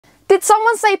Did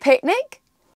someone say picnic?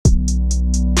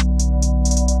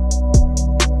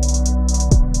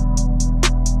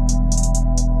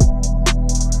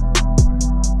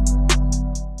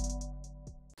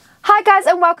 Hi guys,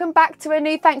 and welcome back to a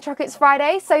new Thank Truck It's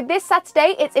Friday. So this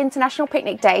Saturday it's International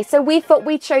Picnic Day, so we thought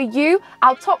we'd show you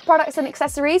our top products and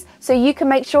accessories so you can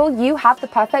make sure you have the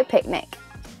perfect picnic.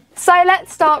 So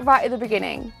let's start right at the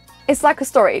beginning. It's like a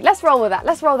story. Let's roll with that.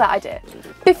 Let's roll that idea.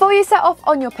 Before you set off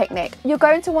on your picnic, you're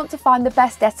going to want to find the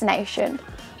best destination.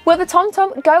 Well, the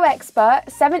TomTom Go Expert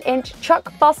 7-inch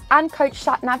truck, bus and coach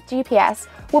sat-nav GPS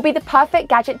will be the perfect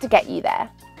gadget to get you there.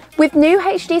 With new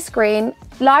HD screen,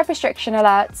 live restriction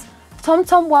alerts,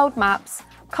 TomTom world maps,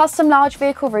 custom large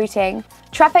vehicle routing,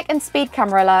 traffic and speed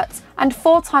camera alerts, and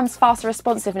 4 times faster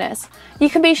responsiveness, you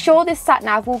can be sure this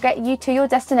sat-nav will get you to your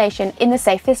destination in the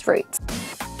safest route.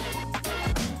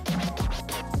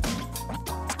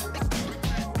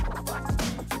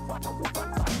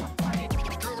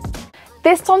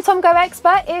 This TomTom Go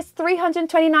Expert is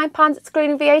 £329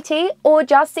 excluding VAT, or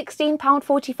just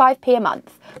 £16.45p a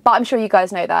month. But I'm sure you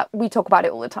guys know that, we talk about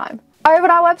it all the time. Over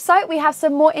on our website we have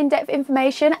some more in-depth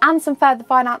information and some further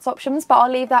finance options, but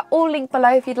I'll leave that all linked below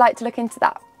if you'd like to look into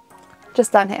that.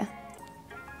 Just down here.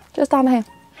 Just down here.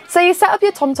 So you set up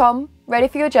your TomTom, ready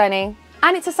for your journey,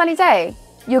 and it's a sunny day.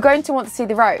 You're going to want to see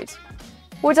the road.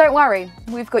 Well, don't worry,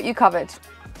 we've got you covered.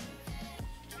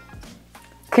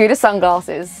 Kuda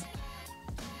Sunglasses.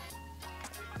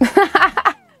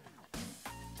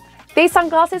 These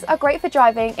sunglasses are great for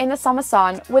driving in the summer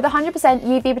sun with 100%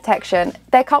 UV protection.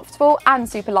 They're comfortable and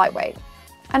super lightweight.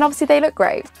 And obviously they look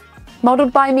great.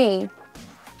 Modelled by me.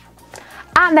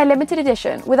 And they're limited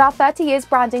edition with our 30 years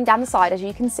branding down the side, as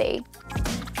you can see.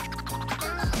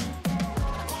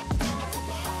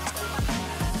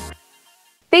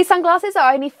 These sunglasses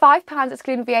are only £5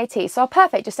 excluding VAT, so are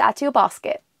perfect just to add to your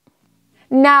basket.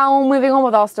 Now, moving on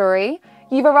with our story.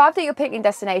 You've arrived at your picnic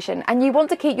destination and you want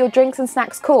to keep your drinks and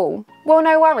snacks cool. Well,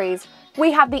 no worries.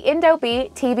 We have the Indel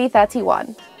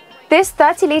TV31. This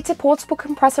 30-litre portable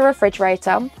compressor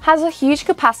refrigerator has a huge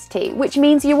capacity, which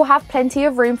means you will have plenty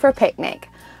of room for a picnic.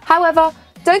 However,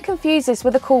 don't confuse this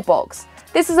with a cool box.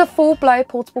 This is a full-blow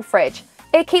portable fridge.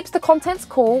 It keeps the contents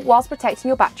cool whilst protecting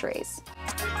your batteries.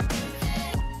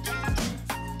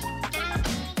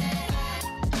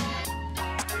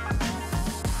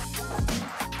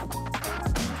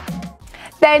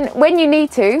 Then, when you need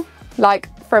to, like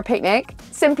for a picnic,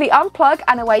 simply unplug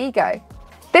and away you go.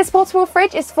 This portable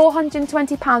fridge is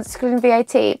 £420 excluding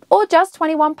VAT, or just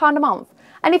 £21 a month.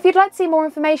 And if you'd like to see more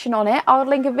information on it, I'll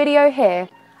link a video here.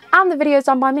 And the video's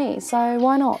done by me, so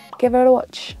why not? Give it a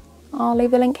watch. I'll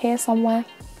leave the link here somewhere.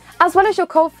 As well as your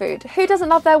cold food, who doesn't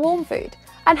love their warm food?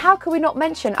 And how could we not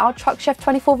mention our TruckChef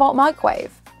 24-volt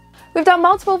microwave? We've done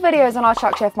multiple videos on our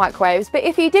TruckChef microwaves, but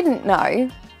if you didn't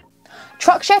know,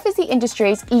 TruckChef is the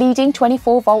industry's leading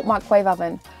 24-volt microwave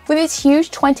oven with its huge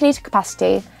 20-litre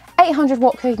capacity,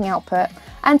 800-watt cooking output,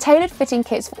 and tailored fitting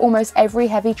kits for almost every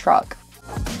heavy truck.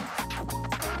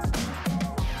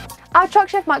 Our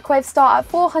TruckChef microwaves start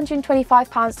at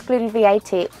 £425 excluding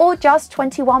VAT, or just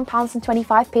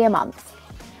 £21.25p a month.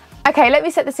 Okay, let me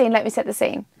set the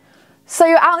scene. So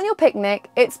you're out on your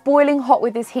picnic, it's boiling hot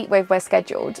with this heatwave we're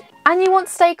scheduled, and you want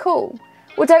to stay cool.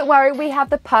 Well, don't worry, we have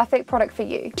the perfect product for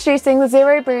you. Introducing the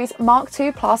Zero Breeze Mark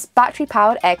II Plus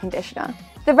battery-powered air conditioner.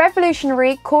 The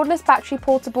revolutionary cordless battery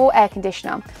portable air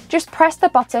conditioner. Just press the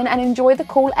button and enjoy the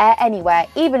cool air anywhere,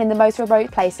 even in the most remote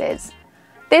places.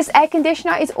 This air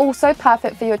conditioner is also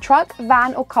perfect for your truck,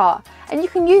 van or car, and you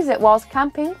can use it whilst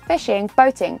camping, fishing,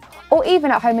 boating, or even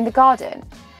at home in the garden.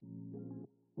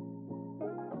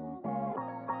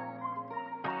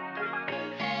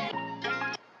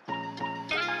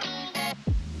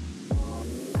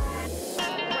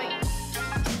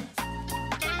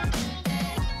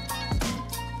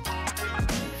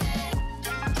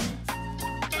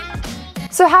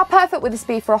 So how perfect would this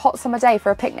be for a hot summer day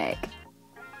for a picnic?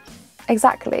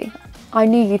 Exactly. I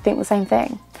knew you'd think the same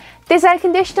thing. This air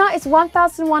conditioner is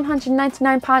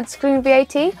 £1,199 excluding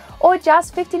VAT, or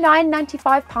just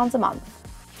 £59.95 a month.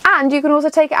 And you can also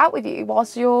take it out with you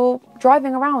whilst you're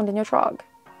driving around in your truck,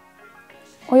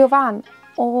 or your van,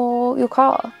 or your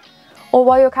car, or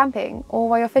while you're camping, or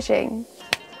while you're fishing.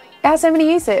 It has so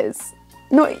many uses,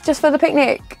 not just for the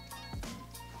picnic.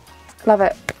 Love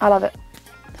it, I love it.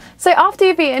 So after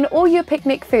you've eaten all your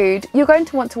picnic food, you're going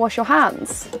to want to wash your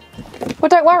hands. Well,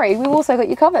 don't worry, we've also got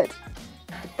you covered.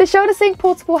 The ShoulderSink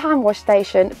portable hand wash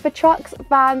station for trucks,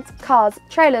 vans, cars,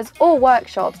 trailers or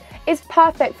workshops is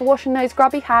perfect for washing those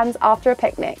grubby hands after a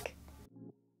picnic.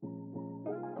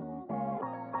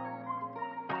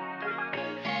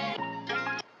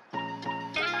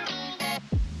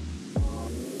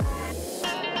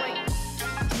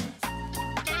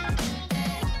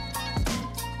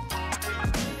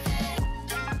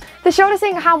 The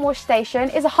ShoulderSink hand wash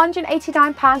station is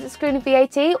 £189 excluding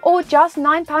VAT or just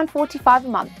 £9.45 a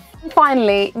month. And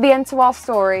finally, the end to our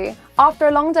story. After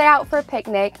a long day out for a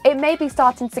picnic, it may be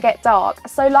starting to get dark,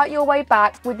 so light your way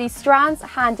back with these Strands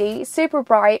handy,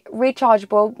 SuperBright,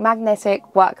 rechargeable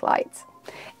magnetic work lights.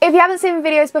 If you haven't seen the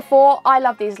videos before, I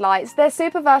love these lights. They're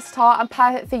super versatile and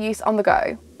perfect for use on the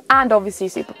go. And obviously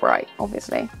super bright,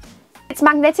 obviously. Its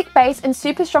magnetic base and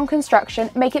super strong construction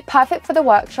make it perfect for the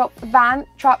workshop, van,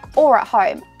 truck or at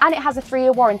home. And it has a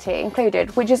 3-year warranty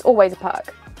included, which is always a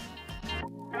perk.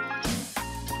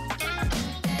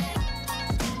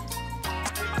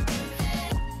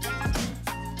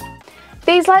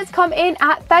 These lights come in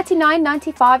at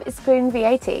 $39.95 excluding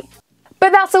VAT.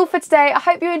 But that's all for today. I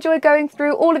hope you enjoyed going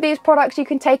through all of these products you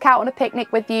can take out on a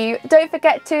picnic with you. Don't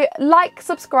forget to like,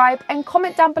 subscribe and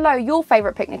comment down below your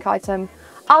favourite picnic item.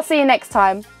 I'll see you next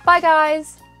time. Bye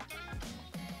guys.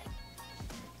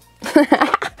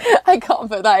 I can't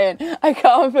put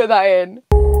that in.